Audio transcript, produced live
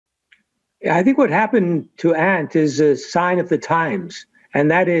I think what happened to Ant is a sign of the times,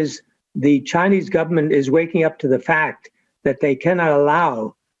 and that is the Chinese government is waking up to the fact that they cannot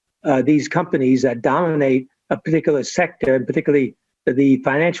allow these companies that dominate a particular sector, and particularly the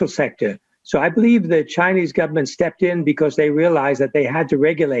financial sector. So I believe the Chinese government stepped in because they realized that they had to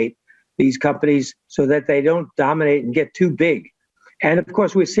regulate these companies so that they don't dominate and get too big. And of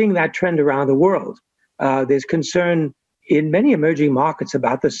course, we're seeing that trend around the world. There's concern in many emerging markets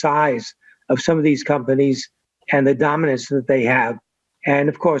about the size of some of these companies and the dominance that they have. And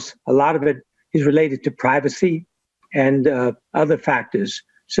of course, a lot of it is related to privacy and other factors.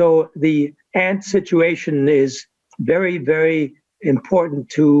 So the Ant situation is very, very important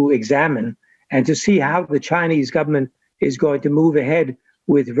to examine and to see how the Chinese government is going to move ahead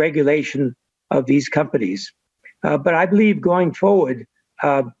with regulation of these companies. But I believe going forward,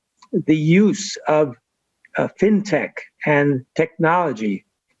 the use of fintech and technology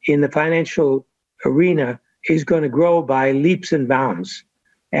in the financial arena is going to grow by leaps and bounds.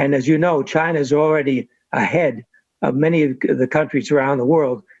 And as you know, China is already ahead of many of the countries around the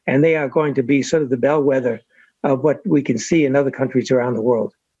world, and they are going to be sort of the bellwether of what we can see in other countries around the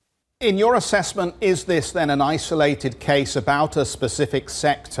world. In your assessment, is this then an isolated case about a specific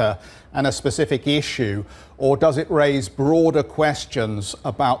sector and a specific issue, or does it raise broader questions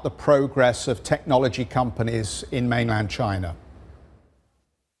about the progress of technology companies in mainland China?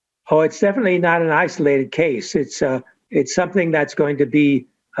 Oh, it's definitely not an isolated case. It's something that's going to be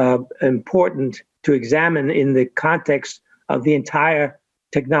important to examine in the context of the entire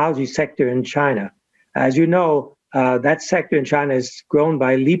technology sector in China. As you know, that sector in China has grown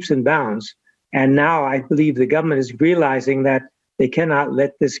by leaps and bounds. And now I believe the government is realizing that they cannot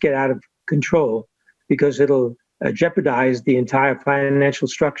let this get out of control because it'll jeopardize the entire financial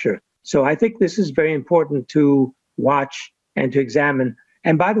structure. So I think this is very important to watch and to examine.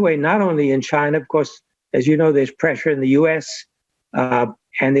 And by the way, not only in China, of course, as you know, there's pressure in the US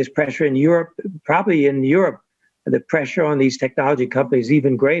and there's pressure in Europe. Probably in Europe, the pressure on these technology companies is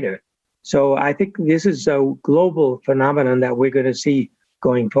even greater. So I think this is a global phenomenon that we're going to see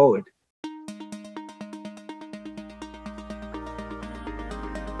going forward.